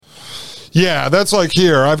Yeah, that's like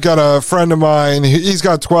here. I've got a friend of mine. He's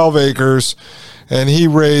got 12 acres, and he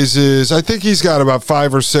raises, I think he's got about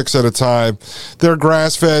 5 or 6 at a time. They're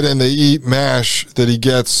grass-fed, and they eat mash that he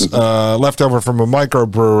gets left over from a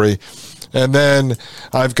microbrewery. And then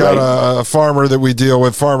I've got a farmer that we deal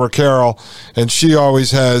with, Farmer Carol, and she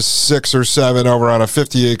always has 6 or 7 over on a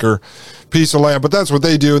 50-acre piece of land. But that's what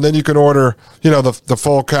they do. And then you can order, the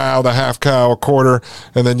full cow, the half cow, a quarter,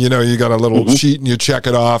 and then, you got a little sheet and you check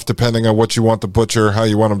it off depending on what you want the butcher, how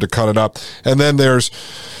you want them to cut it up. And then there's,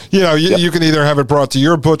 you can either have it brought to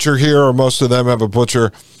your butcher here, or most of them have a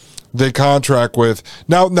butcher they contract with.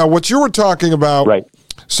 Now what you were talking about,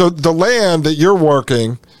 so the land that you're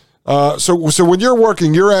working, so when you're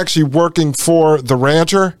working, you're actually working for the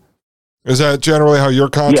rancher? Is that generally how your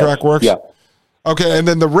contract works? Yeah. Okay, and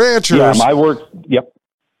then the ranchers... Yeah, my work, yep.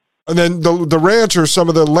 And then the ranchers, some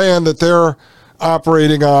of the land that they're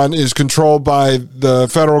operating on is controlled by the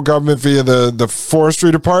federal government via the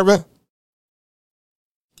forestry department?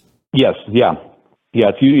 Yes, yeah. Yeah,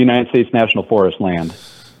 it's United States National Forest land.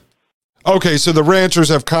 Okay, so the ranchers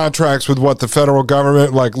have contracts with the federal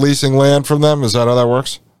government, like leasing land from them? Is that how that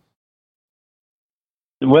works?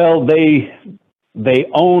 Well, they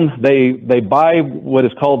buy what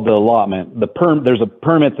is called the allotment. There's a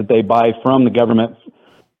permit that they buy from the government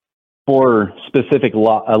for specific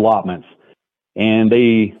allotments, and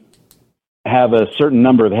they have a certain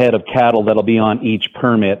number of head of cattle that'll be on each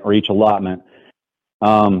permit or each allotment.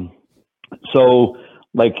 So,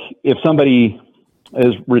 like, if somebody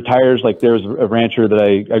retires, like there's a rancher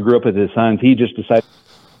that I grew up with his sons, he just decided,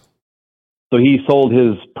 so he sold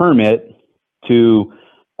his permit to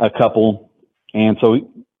a couple, and so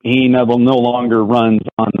he no longer runs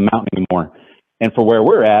on the mountain anymore. And for where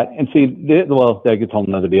we're at, and see, that gets a whole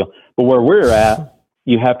another deal. But where we're at,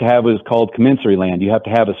 you have to have what is called commensurate land. You have to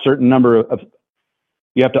have a certain number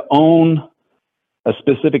you have to own a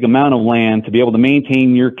specific amount of land to be able to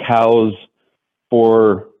maintain your cows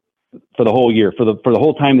for the whole year, for the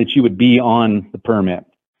whole time that you would be on the permit.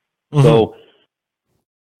 Mm-hmm. So,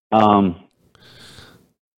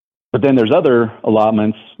 but then there's other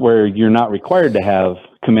allotments where you're not required to have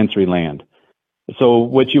commensurate land. So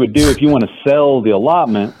what you would do if you want to sell the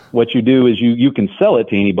allotment, what you do is you can sell it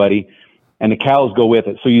to anybody, and the cows go with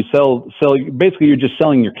it. So you sell basically you're just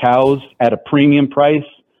selling your cows at a premium price,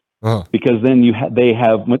 because then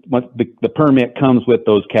the permit comes with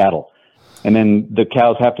those cattle, and then the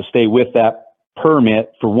cows have to stay with that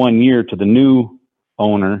permit for 1 year to the new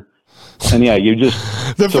owner. And yeah, you just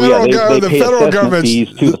they pay assessment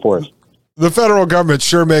fees to the forest. The federal government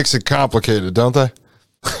sure makes it complicated, don't they?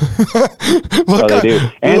 They do,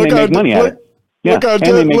 and they make money at it.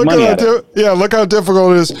 Yeah, look how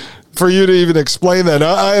difficult it is for you to even explain that.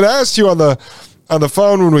 I had asked you on the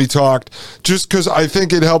phone when we talked, just because I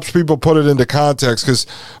think it helps people put it into context, because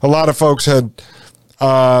a lot of folks had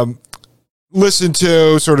listened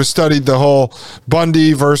to, sort of studied the whole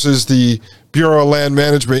Bundy versus the Bureau of Land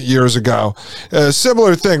Management years ago. A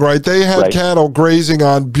similar thing, right? They had cattle grazing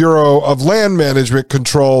on Bureau of Land Management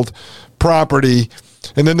controlled property,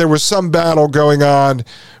 and then there was some battle going on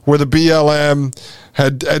where the BLM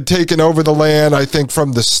had taken over the land, I think,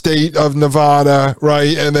 from the state of Nevada,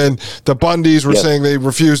 right? And then the Bundys were saying they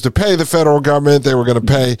refused to pay the federal government. They were going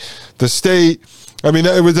to pay the state. I mean,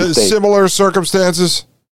 it was similar circumstances.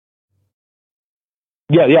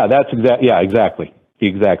 Yeah, that's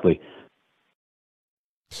exactly.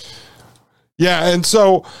 Yeah, and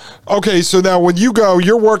so, okay, so now when you go,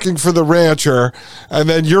 you're working for the rancher, and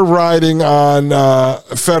then you're riding on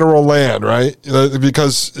federal land, right?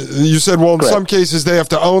 Because you said, well, in some cases they have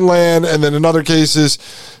to own land, and then in other cases,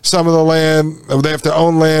 some of the land, they have to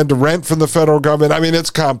own land to rent from the federal government. I mean,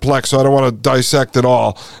 it's complex, so I don't want to dissect it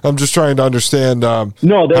all. I'm just trying to understand how it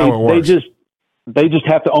works. They just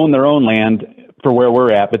have to own their own land for where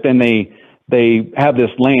we're at, but then they have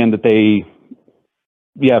this land that they,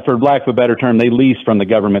 for lack of a better term, they lease from the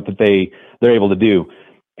government that they're able to do.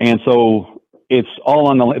 And so it's all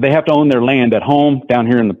on they have to own their land at home down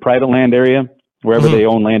here in the private land area, wherever they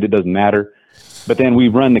own land, it doesn't matter. But then we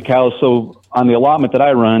run the cows. So on the allotment that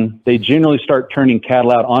I run, they generally start turning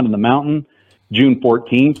cattle out onto the mountain June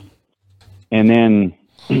 14th. And then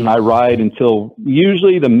I ride until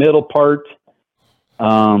usually the middle part,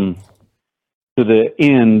 to the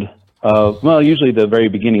end of, usually the very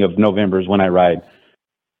beginning of November is when I ride.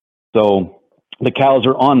 So the cows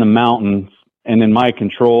are on the mountains and in my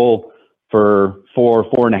control for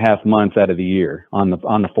 4.5 months out of the year on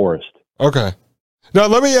the forest. Okay. Now,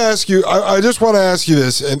 let me ask you, I just want to ask you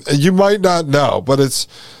this, and you might not know, but it's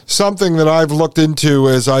something that I've looked into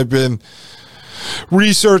as I've been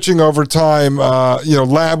researching over time,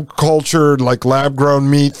 lab cultured, like lab grown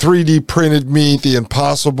meat, 3D printed meat, the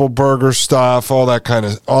Impossible Burger stuff, all that kind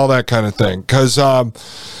of thing. Because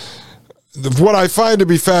what I find to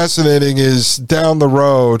be fascinating is down the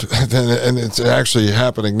road, and it's actually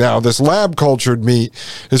happening now, this lab cultured meat,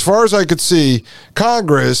 as far as I could see,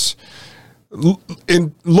 Congress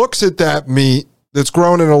looks at that meat that's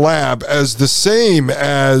grown in a lab as the same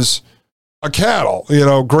as a cattle,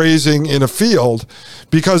 grazing in a field,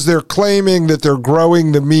 because they're claiming that they're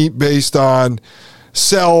growing the meat based on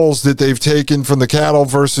cells that they've taken from the cattle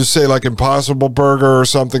versus, say, like Impossible Burger or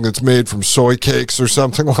something that's made from soy cakes or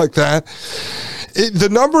something like that. The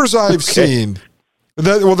numbers I've seen,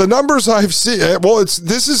 this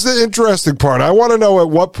is the interesting part. I want to know at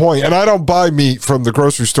what point, and I don't buy meat from the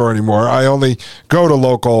grocery store anymore. I only go to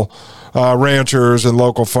local ranchers and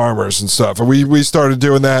local farmers and stuff. And we started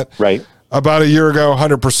doing that. Right. About a year ago,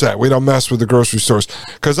 100%. We don't mess with the grocery stores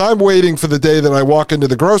because I'm waiting for the day that I walk into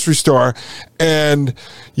the grocery store and,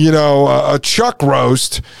 a chuck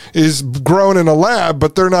roast is grown in a lab,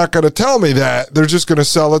 but they're not going to tell me that. They're just going to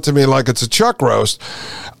sell it to me like it's a chuck roast.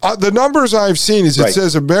 The numbers I've seen is it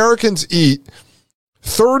says Americans eat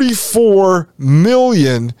 34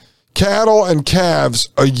 million cattle and calves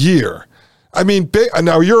a year. I mean,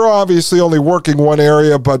 now you're obviously only working one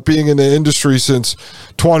area, but being in the industry since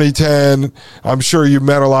 2010, I'm sure you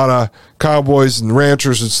met a lot of cowboys and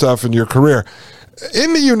ranchers and stuff in your career.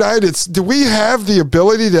 In the United States, do we have the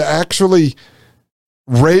ability to actually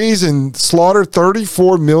raise and slaughter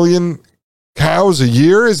 34 million cows a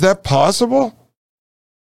year? Is that possible?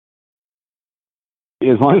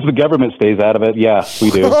 As long as the government stays out of it, yeah,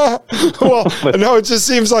 we do. Well, no, it just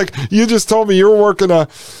seems like you just told me you're working a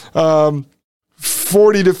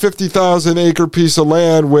 40 to 50,000 acre piece of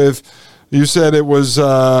land with, you said it was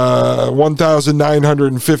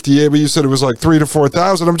 1,958, but you said it was like 3,000 to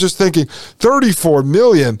 4,000. I'm just thinking 34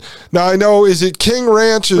 million. Now I know, is it King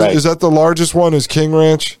Ranch? Is that the largest one? Is King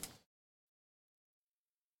Ranch?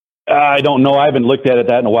 I don't know. I haven't looked at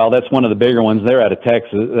that in a while. That's one of the bigger ones. They're out of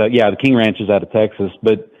Texas. The King Ranch is out of Texas.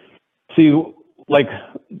 But see, like,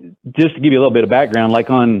 just to give you a little bit of background, like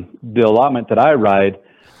on the allotment that I ride,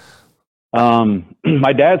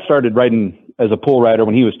 my dad started riding as a pool rider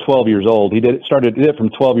when he was 12 years old. He did it from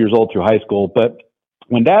 12 years old through high school. But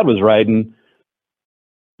when Dad was riding,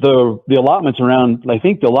 the allotments around, I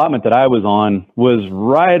think the allotment that I was on was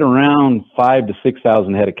right around 5,000 to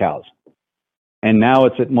 6,000 head of cows. And now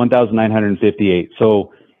it's at 1,958.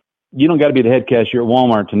 So you don't got to be the head cashier at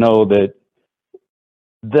Walmart to know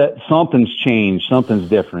that something's changed, something's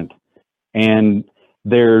different. And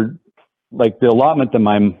they're like the allotment that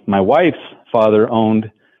my wife's father owned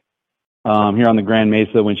here on the Grand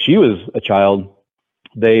Mesa when she was a child.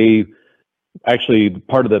 They actually,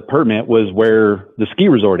 part of the permit was where the ski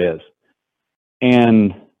resort is,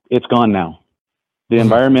 and it's gone now. The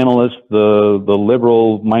environmentalists, the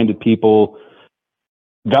liberal-minded people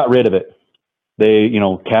got rid of it. They,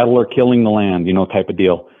 cattle are killing the land, type of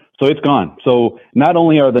deal. So it's gone. So not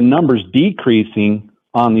only are the numbers decreasing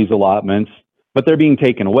on these allotments, but they're being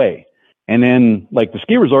taken away. And then, like the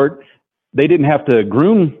ski resort, they didn't have to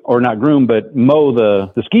mow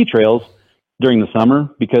the ski trails during the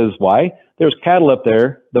summer because why? There's cattle up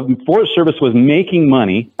there. The Forest Service was making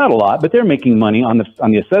money, not a lot, but they're making money on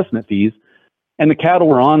the assessment fees. And the cattle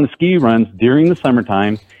were on the ski runs during the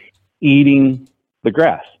summertime eating the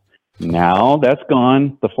grass. Now that's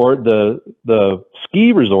gone. The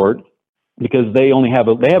ski resort, because they have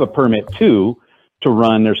a permit to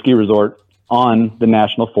run their ski resort on the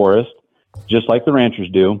national forest, just like the ranchers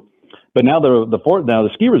do. But now the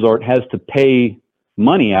ski resort has to pay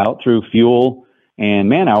money out through fuel and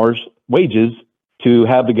man hours, wages, to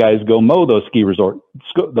have the guys go mow those ski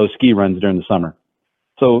runs during the summer.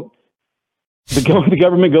 So the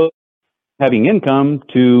government goes having income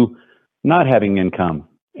to not having income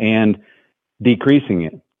and decreasing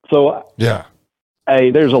it. So yeah,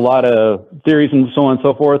 there's a lot of theories and so on and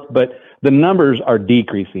so forth, but the numbers are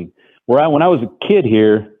decreasing. When I was a kid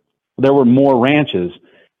here, there were more ranches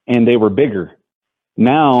and they were bigger.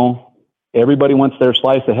 Now everybody wants their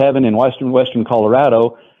slice of heaven in western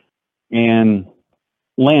Colorado, and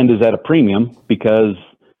land is at a premium because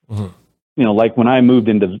like when I moved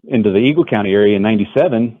into the Eagle County area in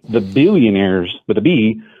 '97, the billionaires with a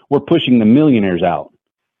B were pushing the millionaires out.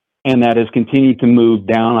 And that has continued to move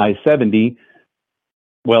down I-70,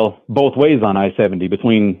 well, both ways on I-70,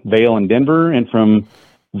 between Vail and Denver and from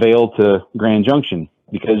Vail to Grand Junction,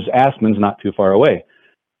 because Aspen's not too far away.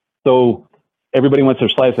 So everybody wants their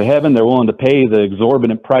slice of heaven. They're willing to pay the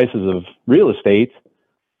exorbitant prices of real estate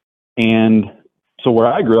and So where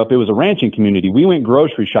I grew up, it was a ranching community. We went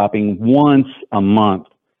grocery shopping once a month.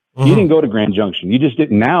 You didn't go to Grand Junction. You just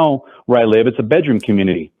didn't. Now where I live, it's a bedroom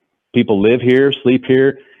community. People live here, sleep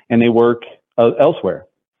here, and they work elsewhere.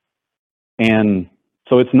 And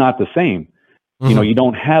so it's not the same. You know, you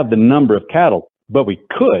don't have the number of cattle, but we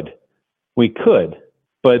could,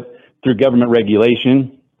 but through government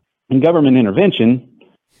regulation and government intervention,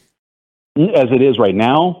 as it is right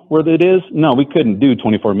now, where it is, no, we couldn't do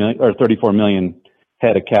 24 million or 34 million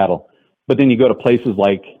head of cattle. But then you go to places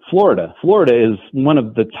like Florida. Florida is one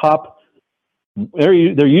of the top. They're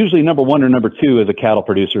usually number one or number two as a cattle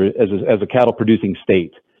producer, as a cattle producing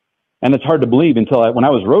state. And it's hard to believe until when I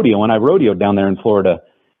rodeoed down there in Florida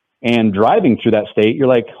and driving through that state, you're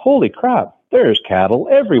like, holy crap, there's cattle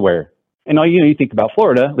everywhere. And you think about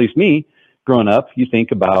Florida, at least me growing up, you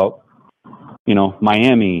think about,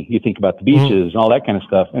 Miami, you think about the beaches and all that kind of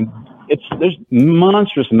stuff. And there's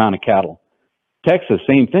monstrous amount of cattle. Texas,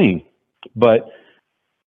 same thing. But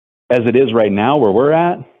as it is right now where we're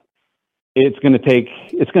at, it's going to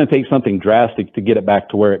take something drastic to get it back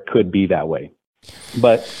to where it could be that way.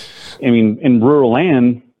 But I mean, in rural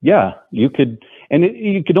land, yeah, you could, and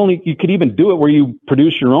you could even do it where you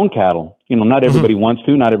produce your own cattle. Not everybody wants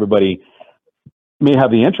to, not everybody may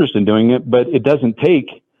have the interest in doing it, but it doesn't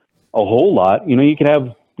take a whole lot. You could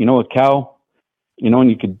have, a cow,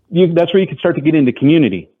 and that's where you could start to get into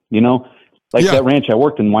community, that ranch I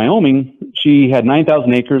worked in Wyoming, she had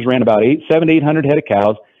 9,000 acres, ran about 700 to 800 head of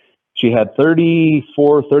cows. She had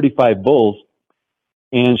 34, 35 bulls,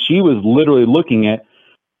 and she was literally looking at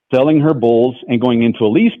selling her bulls and going into a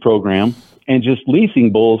lease program and just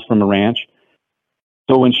leasing bulls from a ranch.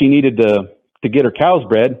 So when she needed to get her cows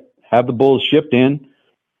bred, have the bulls shipped in,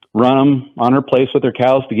 run them on her place with her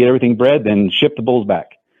cows to get everything bred, then ship the bulls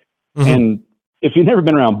back. And if you've never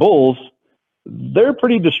been around bulls, they're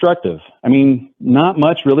pretty destructive. I mean, not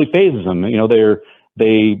much really phases them.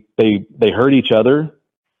 They hurt each other.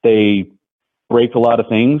 They break a lot of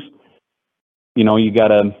things. You got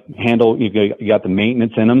to handle, you got the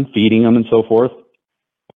maintenance in them, feeding them and so forth.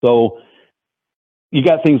 So you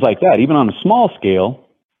got things like that, even on a small scale.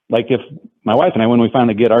 Like if my wife and I, when we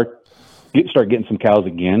finally start getting some cows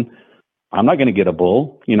again, I'm not going to get a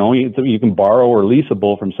bull. You can borrow or lease a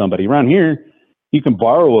bull from somebody. Around here, you can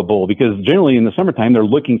borrow a bull because generally in the summertime, they're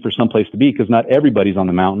looking for someplace to be because not everybody's on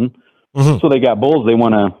the mountain. So they got bulls they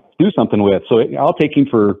want to do something with. So I'll take him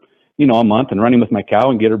for, a month and run him with my cow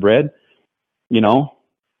and get her bred,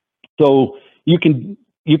 So you can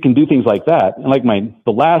do things like that. And like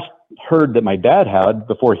the last herd that my dad had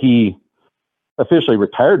before he officially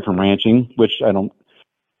retired from ranching, which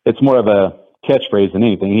it's more of a catchphrase than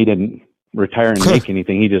anything. He didn't retire and make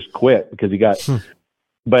anything. He just quit because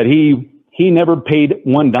but he never paid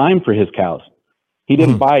one dime for his cows. He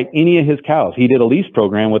didn't buy any of his cows. He did a lease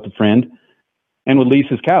program with a friend and would lease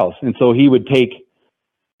his cows. And so he would take,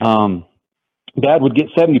 Dad would get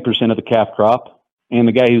 70% of the calf crop, and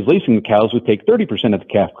the guy who's leasing the cows would take 30% of the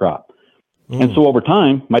calf crop. And so over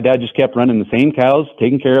time, my dad just kept running the same cows,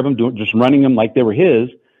 taking care of them, just running them like they were his.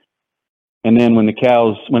 And then when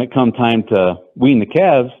it come time to wean the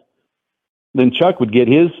calves, then Chuck would get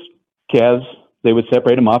his calves. They would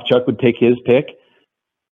separate them off. Chuck would take his pick.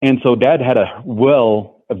 And so Dad had a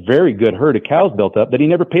very good herd of cows built up that he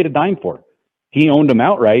never paid a dime for. He owned them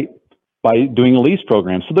outright by doing a lease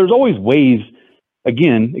program. So there's always ways,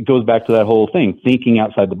 again, it goes back to that whole thing, thinking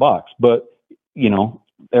outside the box. But,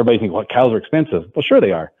 everybody thinks, well, cows are expensive. Well, sure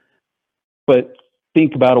they are. But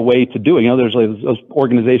think about a way to do it. There's those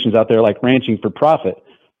organizations out there like Ranching for Profit.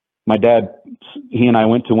 My dad, he and I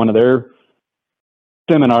went to one of their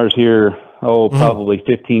seminars here, probably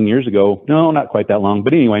 15 years ago. No, not quite that long.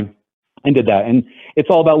 But anyway, and did that. And it's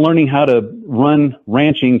all about learning how to run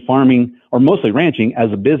ranching, farming, or mostly ranching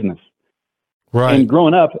as a business. Right. And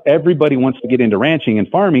growing up, everybody wants to get into ranching and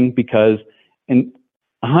farming because, and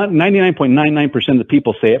 99.99% of the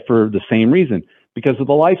people say it for the same reason, because of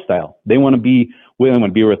the lifestyle. They want to be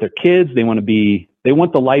with their kids. They want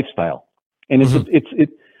the lifestyle. And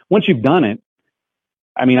it's once you've done it,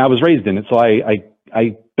 I mean, I was raised in it, so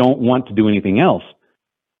I don't want to do anything else.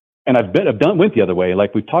 And I've went the other way,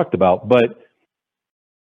 like we've talked about. But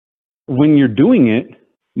when you're doing it,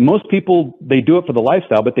 most people, they do it for the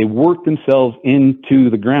lifestyle, but they work themselves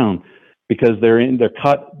into the ground because they're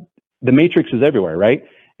caught. The matrix is everywhere, right?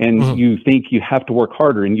 And you think you have to work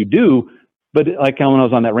harder, and you do. But like when I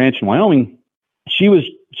was on that ranch in Wyoming, she was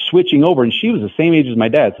switching over, and she was the same age as my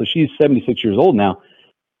dad. So she's 76 years old now.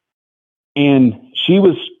 And she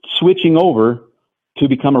was switching over to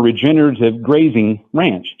become a regenerative grazing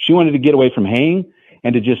ranch. She wanted to get away from haying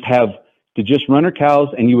and to just run her cows,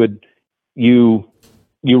 and you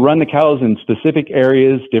you run the cows in specific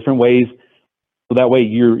areas, different ways. So that way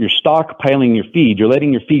you're stockpiling your feed. You're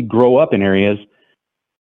letting your feed grow up in areas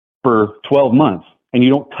for 12 months, and you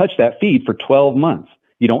don't touch that feed for 12 months.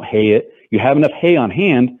 You don't hay it. You have enough hay on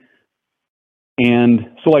hand.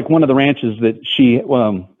 And so like one of the ranches that she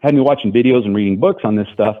had me watching videos and reading books on this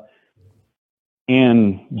stuff.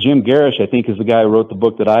 And Jim Garish, I think, is the guy who wrote the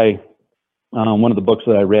book that one of the books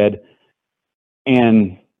that I read.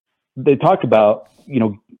 And they talked about,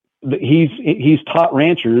 he's taught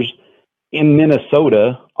ranchers in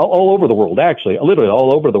Minnesota, all over the world, actually, literally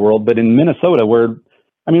all over the world, but in Minnesota where,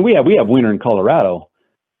 we have winter in Colorado,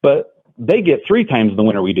 but they get 3 times the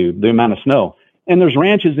winter we do, the amount of snow. And there's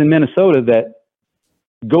ranches in Minnesota that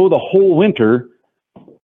go the whole winter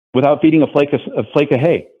without feeding a flake of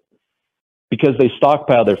hay because they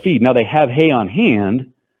stockpile their feed. Now they have hay on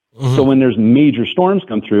hand. Mm-hmm. So when there's major storms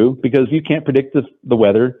come through, because you can't predict the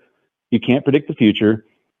weather, you can't predict the future.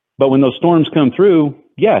 But when those storms come through,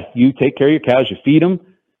 you take care of your cows, you feed them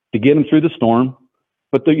to get them through the storm.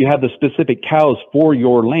 But you have the specific cows for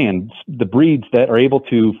your land, the breeds that are able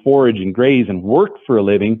to forage and graze and work for a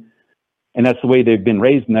living. And that's the way they've been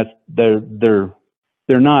raised. And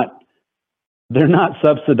they're not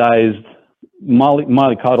subsidized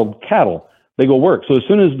mollycoddled cattle. They go work. So as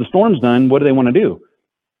soon as the storm's done, what do they want to do?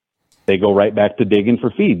 They go right back to digging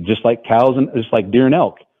for feed, just like cows and just like deer and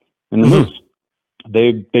elk and the mm-hmm. moose.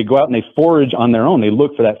 They go out and they forage on their own. They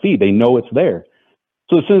look for that feed. They know it's there.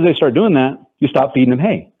 So as soon as they start doing that, you stop feeding them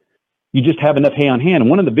hay. You just have enough hay on hand. And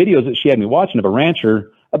one of the videos that she had me watching of a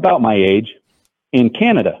rancher about my age in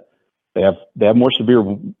Canada, they have more severe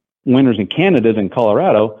winters in Canada than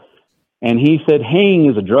Colorado. And he said, haying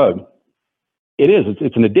is a drug. It is.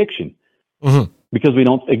 It's an addiction. Mm-hmm. Because we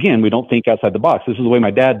don't think outside the box. This is the way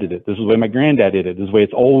my dad did it. This is the way my granddad did it. This is the way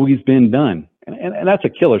it's always been done. And that's a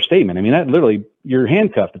killer statement. That literally, you're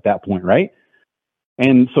handcuffed at that point, right?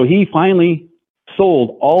 And so he finally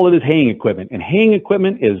sold all of his haying equipment. And haying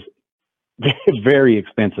equipment is very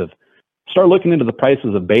expensive. Start looking into the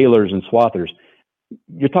prices of balers and swathers.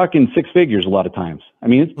 You're talking 6 figures a lot of times.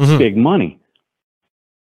 It's mm-hmm. big money.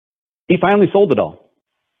 He finally sold it all.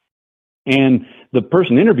 And the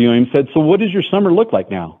person interviewing him said, so what does your summer look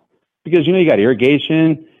like now? Because, you got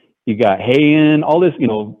irrigation, you got hay in, all this,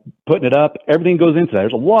 putting it up, everything goes into that.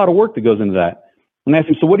 There's a lot of work that goes into that. And I asked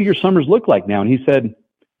him, so what do your summers look like now? And he said,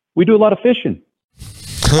 we do a lot of fishing.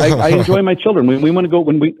 I enjoy my children. We want to go,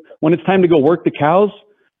 when it's time to go work the cows,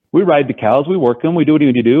 we ride the cows, we work them, we do what we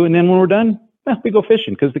need to do. And then when we're done, we go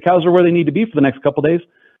fishing because the cows are where they need to be for the next couple of days.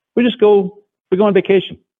 We go on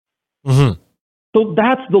vacation. Mm-hmm. So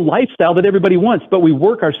that's the lifestyle that everybody wants, but we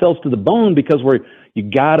work ourselves to the bone because you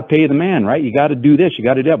got to pay the man, right? You got to do this, you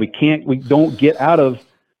got to do that. We don't get out of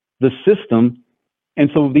the system. And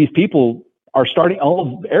so these people are starting,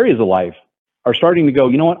 all areas of life are starting to go,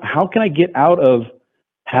 you know what, how can I get out of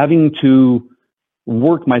having to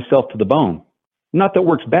work myself to the bone? Not that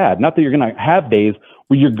work's bad, not that you're going to have days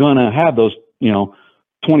where you're going to have those,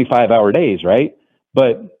 25-hour days, right?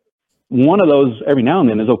 But one of those every now and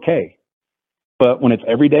then is okay. But when it's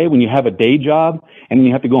every day, when you have a day job and then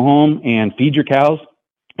you have to go home and feed your cows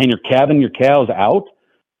and you're calving your cows out.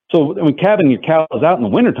 So when calving your cows out in the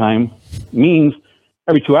wintertime means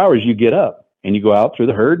every 2 hours you get up and you go out through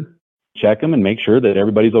the herd, check them and make sure that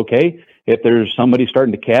everybody's okay. If there's somebody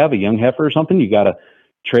starting to calve, a young heifer or something, you got to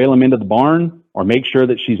trail them into the barn or make sure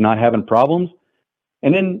that she's not having problems.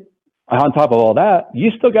 And then on top of all that,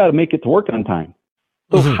 you still got to make it to work on time.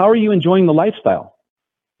 So mm-hmm. How are you enjoying the lifestyle?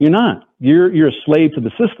 You're not. You're a slave to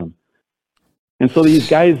the system. And so these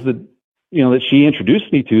guys that she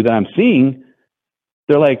introduced me to that I'm seeing,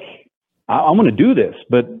 they're like, I want to do this,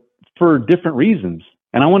 but for different reasons.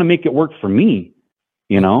 And I want to make it work for me,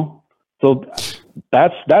 So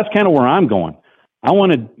that's kind of where I'm going.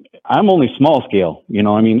 I'm only small scale,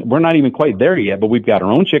 we're not even quite there yet, but we've got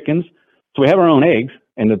our own chickens. So we have our own eggs,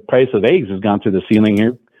 and the price of eggs has gone through the ceiling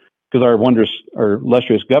here because our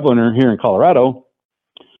illustrious governor here in Colorado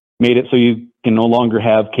made it so you can no longer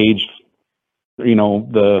have caged,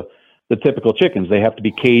 the typical chickens. They have to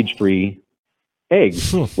be cage-free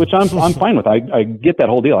eggs, which I'm fine with. I get that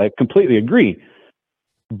whole deal. I completely agree.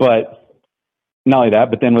 But not only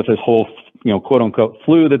that, but then with this whole, quote unquote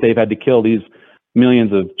flu that they've had to kill these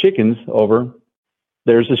millions of chickens over,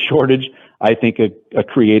 there's a shortage, I think a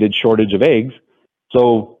created shortage of eggs.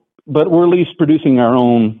 So, but we're at least producing our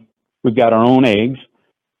own, we've got our own eggs.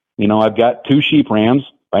 I've got 2 sheep rams.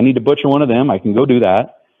 If I need to butcher one of them, I can go do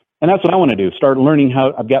that. And that's what I want to do. Start learning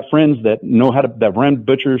how. I've got friends that know how to, that run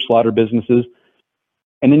butcher, slaughter businesses.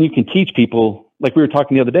 And then you can teach people, like we were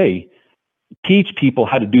talking the other day, teach people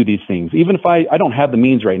how to do these things. Even if I don't have the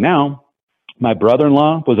means right now, my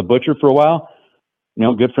brother-in-law was a butcher for a while.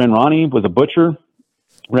 Good friend Ronnie was a butcher,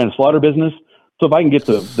 ran a slaughter business. So if I can get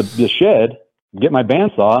the shed, get my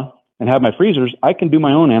bandsaw, and have my freezers, I can do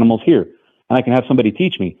my own animals here. And I can have somebody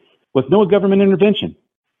teach me with no government intervention,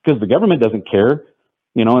 because the government doesn't care,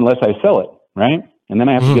 unless I sell it, right? And then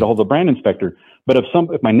I have to get a hold of a brand inspector. But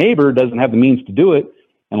if my neighbor doesn't have the means to do it,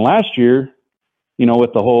 and last year,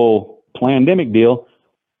 with the whole pandemic deal,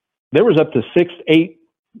 there was up to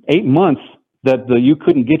 8 months that you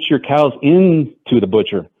couldn't get your cows into the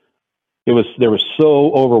butcher. They were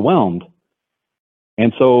so overwhelmed.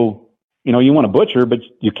 And so, you want to butcher, but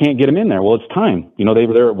you can't get them in there. Well, it's time. They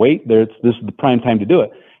were there at wait. This is the prime time to do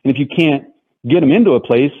it. And if you can't get them into a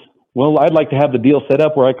place, well, I'd like to have the deal set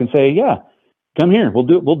up where I can say, yeah, come here. We'll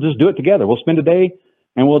do it. We'll just do it together. We'll spend a day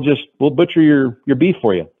and we'll butcher your beef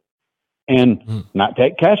for you, and not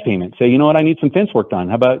take cash payment. Say, I need some fence work done.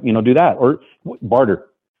 How about, do that, or barter?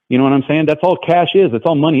 You know what I'm saying? That's all cash is. That's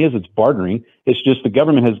all money is. It's bartering. It's just the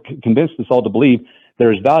government has convinced us all to believe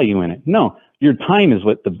there's value in it. No, your time is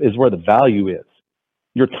where the value is.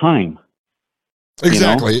 Your time.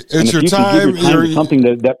 Exactly. It's your time. Something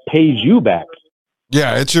that pays you back.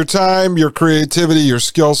 Yeah, it's your time, your creativity, your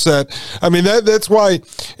skill set. I mean, that's why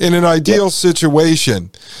in an ideal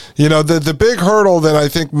situation, the big hurdle that I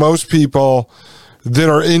think most people that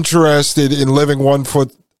are interested in living 1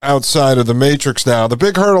 foot outside of the matrix now, the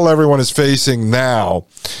big hurdle everyone is facing now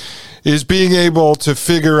is being able to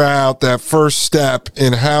figure out that first step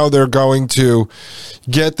in how they're going to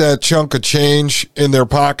get that chunk of change in their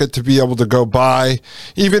pocket to be able to go buy,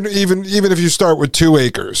 even if you start with 2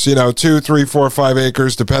 acres, 2, 3, 4, 5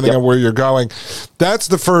 acres, depending on where you're going. That's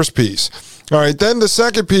the first piece. All right. Then the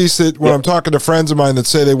second piece that when I'm talking to friends of mine that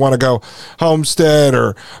say they want to go homestead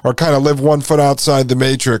or kind of live 1 foot outside the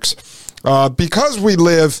matrix, because we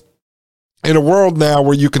live in a world now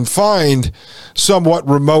where you can find somewhat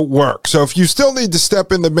remote work. So if you still need to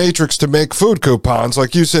step in the matrix to make food coupons,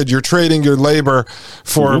 like you said, you're trading your labor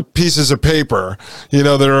for pieces of paper,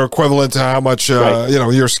 that are equivalent to how much,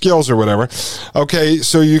 your skills or whatever. Okay.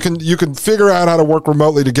 So you can figure out how to work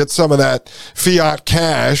remotely to get some of that fiat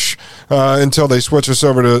cash, until they switch us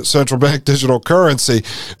over to central bank digital currency,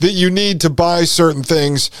 that you need to buy certain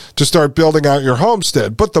things to start building out your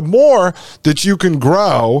homestead. But the more that you can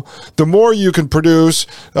grow, the more you can produce,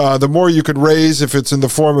 the more you can raise if it's in the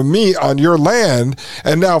form of meat on your land.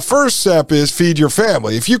 And now first step is feed your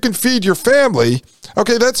family. If you can feed your family,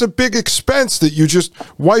 okay, that's a big expense that you just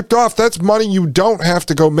wiped off. That's money you don't have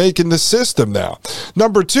to go make in the system now.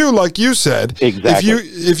 Number 2, like you said, exactly.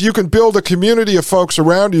 if you can build a community of folks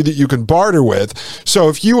around you that you can barter with. So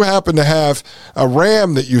if you happen to have a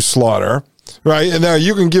ram that you slaughter, right, and now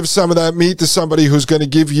you can give some of that meat to somebody who's going to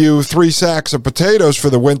give you 3 sacks of potatoes for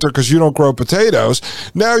the winter because you don't grow potatoes.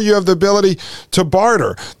 Now you have the ability to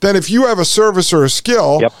barter. Then if you have a service or a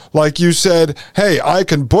skill, like you said, hey, I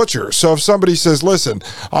can butcher. So if somebody says, listen,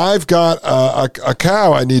 I've got a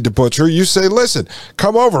cow I need to butcher, you say, listen,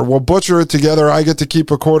 come over. We'll butcher it together. I get to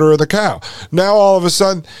keep a quarter of the cow. Now all of a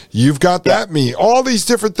sudden, you've got that meat. All these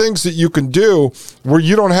different things that you can do where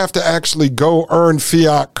you don't have to actually go earn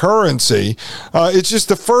fiat currency. It's just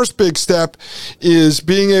the first big step is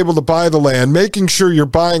being able to buy the land, making sure you're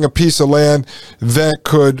buying a piece of land that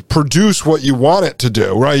could produce what you want it to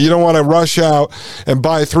do, right? You don't want to rush out and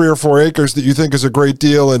buy 3 or 4 acres that you think is a great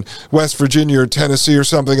deal in West Virginia or Tennessee or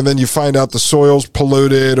something, and then you find out the soil's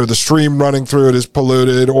polluted or the stream running through it is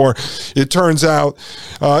polluted, or it turns out,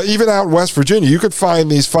 even out in West Virginia, you could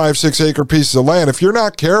find these 5-6 acre pieces of land. If you're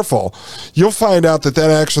not careful, you'll find out that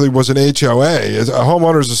actually was an HOA, a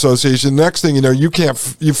homeowners association. Next thing you know, you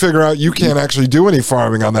figure out you can't actually do any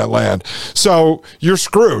farming on that land. So you're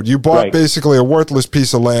screwed. You bought basically a worthless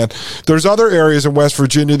piece of land. There's other areas in West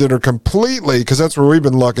Virginia that are completely, because that's where we've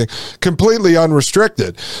been looking, completely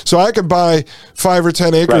unrestricted. So I could buy 5 or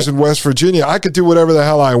 10 acres in West Virginia. I could do whatever the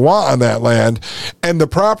hell I want on that land. And the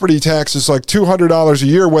property tax is like $200 a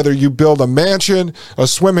year, whether you build a mansion, a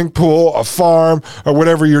swimming pool, a farm, or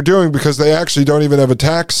whatever you're doing, because they actually don't even have a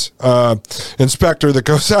tax inspector that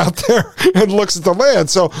goes out there and looks at the land.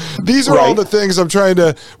 So these are all the things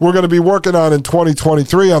we're going to be working on in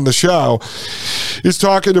 2023 on the show, is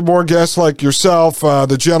talking to more guests like yourself,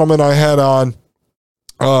 the gentleman I had on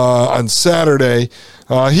on Saturday.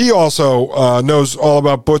 He also knows all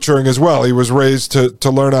about butchering as well. He was raised to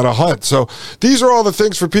learn how to hunt. So these are all the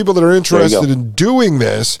things for people that are interested in doing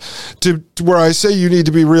this, to where I say you need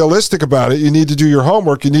to be realistic about it. You need to do your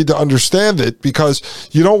homework. You need to understand it, because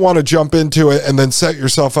you don't want to jump into it and then set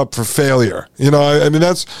yourself up for failure. I mean,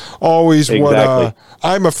 that's always what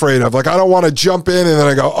I'm afraid of. Like, I don't want to jump in and then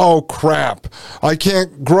I go, oh, crap, I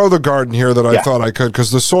can't grow the garden here that I thought I could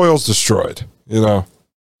because the soil's destroyed, Well,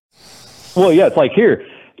 yeah, it's like here,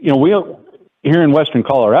 here in Western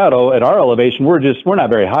Colorado at our elevation, we're not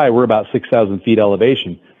very high. We're about 6,000 feet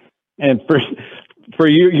elevation. And for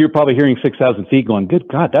you, you're probably hearing 6,000 feet going, good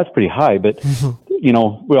God, that's pretty high. But, we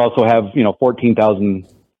also have, 14,000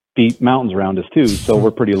 feet mountains around us too. So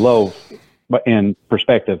we're pretty low in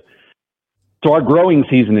perspective. So our growing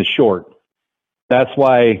season is short. That's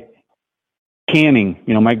why canning,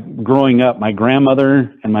 growing up, my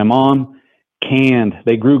grandmother and my mom canned.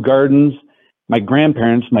 They grew gardens. My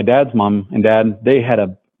grandparents, my dad's mom and dad,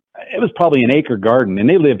 it was probably an acre garden, and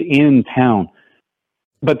they lived in town.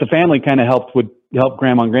 But the family kind of would help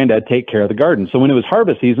grandma and granddad take care of the garden. So when it was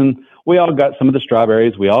harvest season, we all got some of the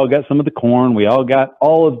strawberries, we all got some of the corn, we all got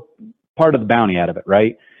part of the bounty out of it,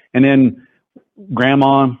 right? And then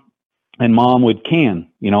grandma and mom would can,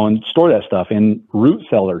 and store that stuff in root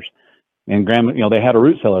cellars. And grandma, they had a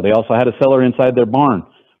root cellar. They also had a cellar inside their barn.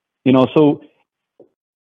 So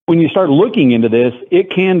when you start looking into this,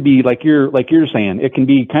 it can be like you're saying, it can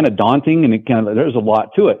be kind of daunting, and there's a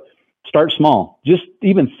lot to it. Start small. Just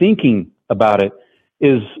even thinking about it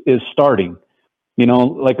is starting.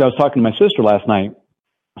 Like I was talking to my sister last night.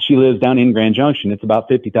 She lives down in Grand Junction. It's about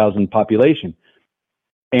 50,000 population.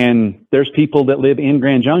 And there's people that live in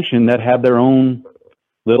Grand Junction that have their own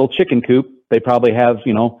little chicken coop. They probably have,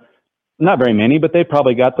 not very many, but they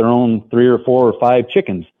probably got their own 3 or 4 or 5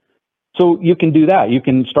 chickens. So you can do that. You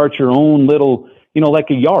can start your own little, like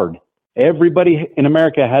a yard. Everybody in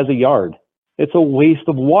America has a yard. It's a waste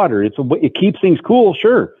of water. It keeps things cool,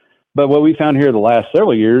 sure. But what we found here the last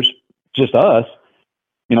several years, just us,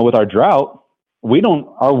 with our drought,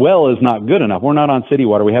 our well is not good enough. We're not on city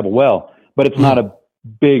water. We have a well, but it's not a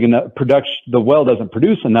big enough production. The well doesn't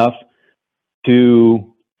produce enough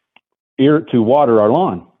to water our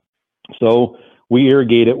lawn. So we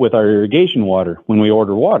irrigate it with our irrigation water when we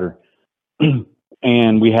order water.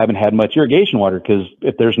 And we haven't had much irrigation water, because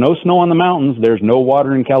if there's no snow on the mountains, there's no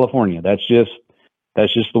water in California. That's just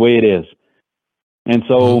the way it is. And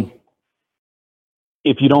so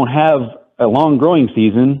if you don't have a long growing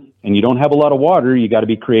season and you don't have a lot of water, you got to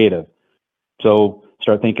be creative. So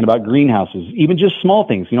start thinking about greenhouses, even just small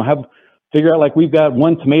things, figure out, like, we've got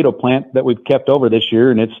one tomato plant that we've kept over this year,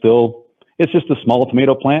 and it's just a small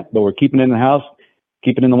tomato plant, but we're keeping it in the house,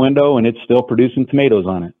 keep it in the window, and it's still producing tomatoes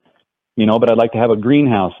on it. But I'd like to have a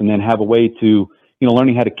greenhouse, and then have a way to,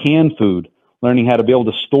 learning how to can food, learning how to be able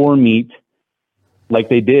to store meat like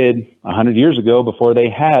they did 100 years ago before they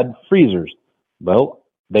had freezers. Well,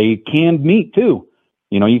 they canned meat too.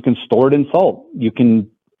 You can store it in salt. You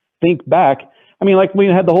can think back. I mean, like, we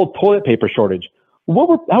had the whole toilet paper shortage.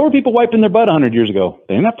 How were people wiping their butt 100 years ago?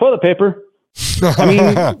 They didn't have toilet paper. I mean,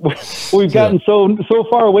 we've gotten so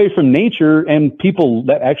far away from nature and people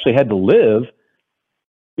that actually had to live.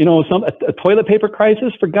 A toilet paper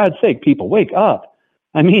crisis, for God's sake, people, wake up.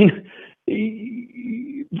 I mean,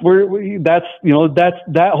 that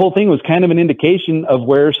whole thing was kind of an indication of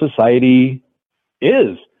where society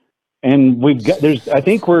is. And I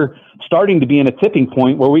think we're starting to be in a tipping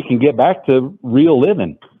point where we can get back to real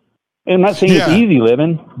living. And I'm not saying it's easy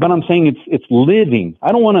living, but I'm saying it's living.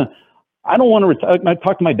 I don't want to retire. I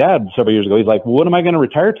talked to my dad several years ago. He's like, well, what am I going to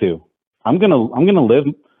retire to? I'm going to live.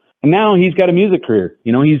 And now he's got a music career.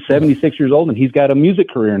 He's 76 years old and he's got a music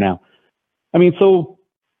career now. I mean, so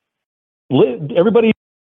everybody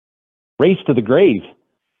race to the grave.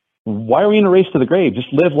 Why are we in a race to the grave?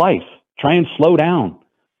 Just live life. Try and slow down.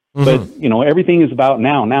 Mm-hmm. But, everything is about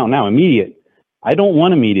now, immediate. I don't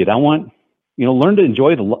want immediate. I want, learn to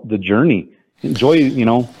enjoy the journey. Enjoy,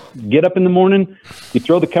 get up in the morning, you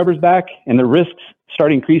throw the covers back, and the risks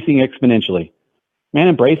start increasing exponentially. Man,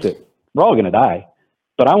 embrace it. We're all going to die.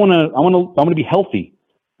 But I want to be healthy.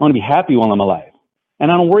 I want to be happy while I'm alive.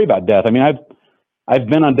 And I don't worry about death. I mean, I've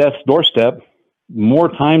been on death's doorstep more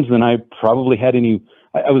times than I probably had any.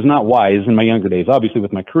 I was not wise in my younger days, obviously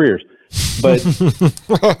with my careers, but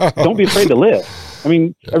don't be afraid to live. I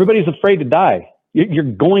mean, everybody's afraid to die. You're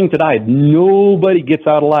going to die. Nobody gets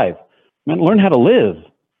out alive. Man, learn how to live.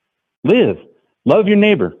 Live. Love your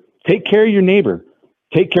neighbor. Take care of your neighbor.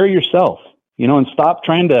 Take care of yourself, and stop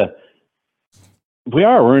trying to We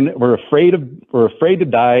are. We're afraid to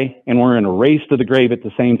die, and we're in a race to the grave at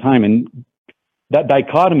the same time. And that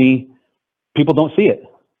dichotomy, people don't see it.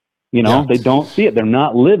 You know, They don't see it. They're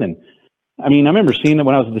not living. I mean, I remember seeing it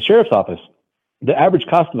when I was at the sheriff's office. The average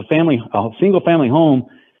cost of a single family home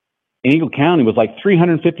in Eagle County was like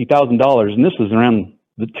 $350,000, and this was around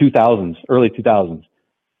the 2000s, early 2000s.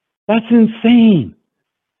 That's insane.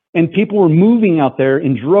 And people were moving out there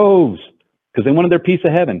in droves because they wanted their piece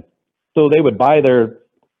of heaven. So they would buy their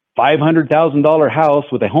 $500,000 house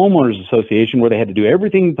with a homeowners association where they had to do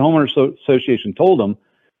everything the homeowners association told them.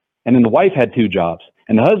 And then the wife had 2 jobs,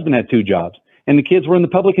 and the husband had 2 jobs, and the kids were in the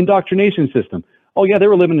public indoctrination system. Oh yeah, they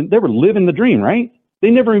were living the dream, right? They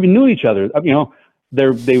never even knew each other. You know,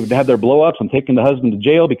 they would have their blow ups and taking the husband to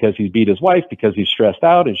jail because he beat his wife, because he's stressed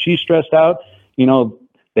out and she's stressed out. You know,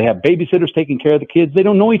 they have babysitters taking care of the kids. They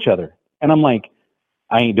don't know each other. And I'm like,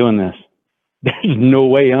 I ain't doing this. There's no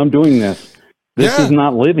way I'm doing this. This is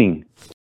not living.